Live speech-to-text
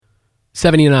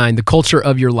79, the culture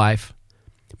of your life.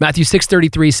 Matthew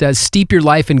 6:33 says, steep your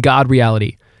life in God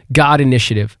reality, God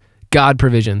initiative, God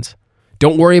provisions.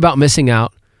 Don't worry about missing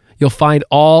out. You'll find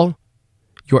all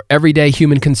your everyday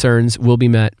human concerns will be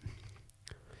met.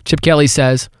 Chip Kelly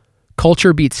says,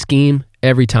 culture beats scheme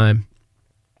every time.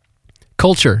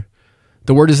 Culture.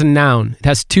 The word is a noun. It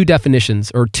has two definitions,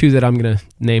 or two that I'm going to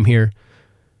name here.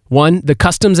 One, the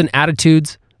customs and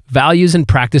attitudes, values and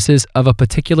practices of a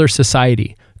particular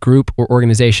society, group, or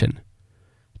organization.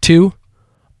 Two,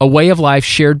 a way of life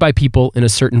shared by people in a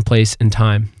certain place and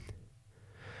time.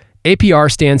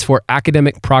 APR stands for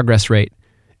Academic Progress Rate.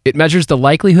 It measures the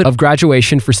likelihood of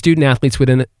graduation for student athletes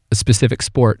within a specific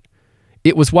sport.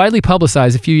 It was widely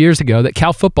publicized a few years ago that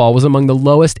Cal football was among the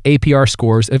lowest APR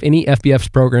scores of any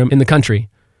FBS program in the country.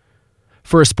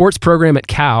 For a sports program at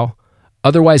Cal,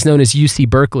 otherwise known as UC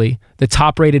Berkeley, the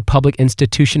top-rated public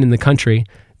institution in the country,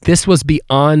 this was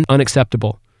beyond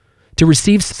unacceptable. To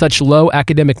receive such low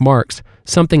academic marks,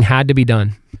 something had to be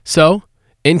done. So,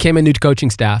 in came a new coaching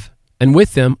staff, and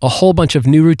with them, a whole bunch of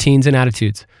new routines and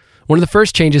attitudes. One of the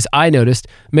first changes I noticed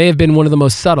may have been one of the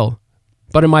most subtle,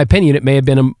 but in my opinion, it may have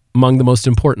been among the most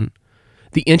important.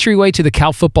 The entryway to the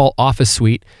Cal football office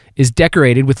suite is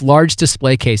decorated with large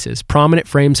display cases, prominent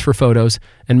frames for photos,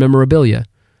 and memorabilia.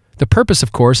 The purpose,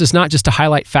 of course, is not just to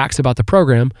highlight facts about the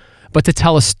program, but to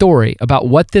tell a story about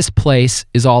what this place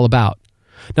is all about.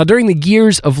 Now, during the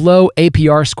years of low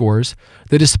APR scores,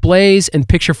 the displays and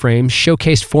picture frames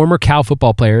showcased former Cal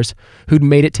football players who'd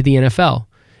made it to the NFL.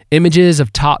 Images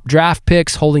of top draft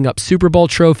picks holding up Super Bowl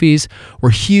trophies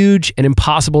were huge and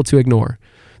impossible to ignore.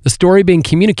 The story being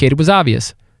communicated was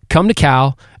obvious. Come to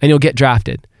Cal and you'll get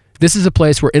drafted. This is a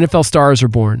place where NFL stars are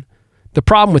born. The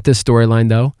problem with this storyline,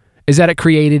 though, is that it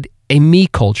created a me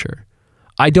culture.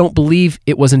 I don't believe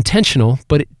it was intentional,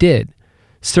 but it did.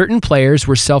 Certain players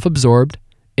were self-absorbed,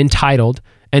 entitled,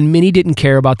 and many didn't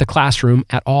care about the classroom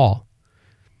at all.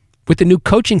 With the new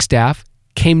coaching staff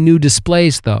came new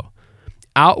displays, though.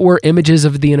 Out were images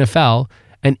of the NFL,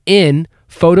 and in,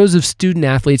 photos of student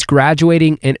athletes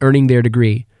graduating and earning their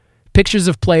degree. Pictures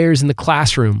of players in the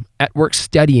classroom, at work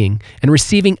studying, and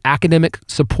receiving academic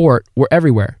support were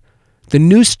everywhere. The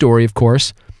news story, of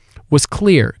course, was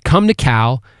clear. Come to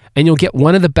Cal, and you'll get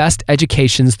one of the best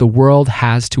educations the world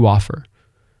has to offer.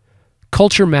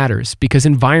 Culture matters because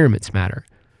environments matter.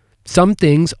 Some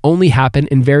things only happen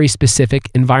in very specific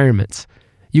environments.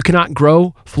 You cannot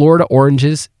grow Florida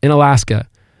oranges in Alaska.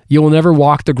 You will never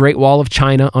walk the Great Wall of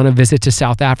China on a visit to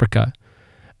South Africa.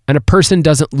 And a person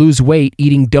doesn't lose weight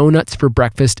eating donuts for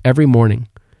breakfast every morning.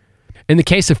 In the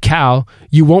case of Cal,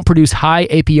 you won't produce high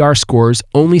APR scores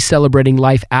only celebrating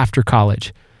life after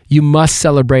college. You must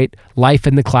celebrate life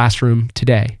in the classroom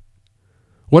today.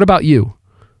 What about you?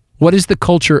 What is the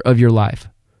culture of your life?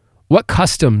 What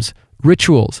customs,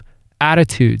 rituals,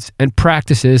 attitudes, and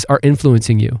practices are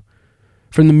influencing you?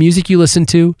 From the music you listen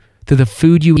to the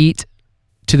food you eat,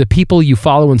 to the people you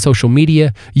follow on social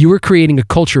media, you are creating a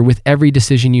culture with every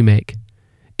decision you make.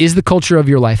 Is the culture of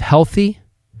your life healthy?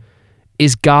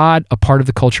 Is God a part of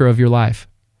the culture of your life?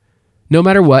 No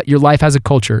matter what, your life has a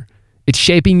culture. It's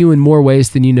shaping you in more ways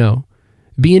than you know.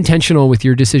 Be intentional with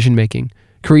your decision making.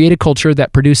 Create a culture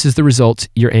that produces the results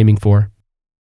you're aiming for.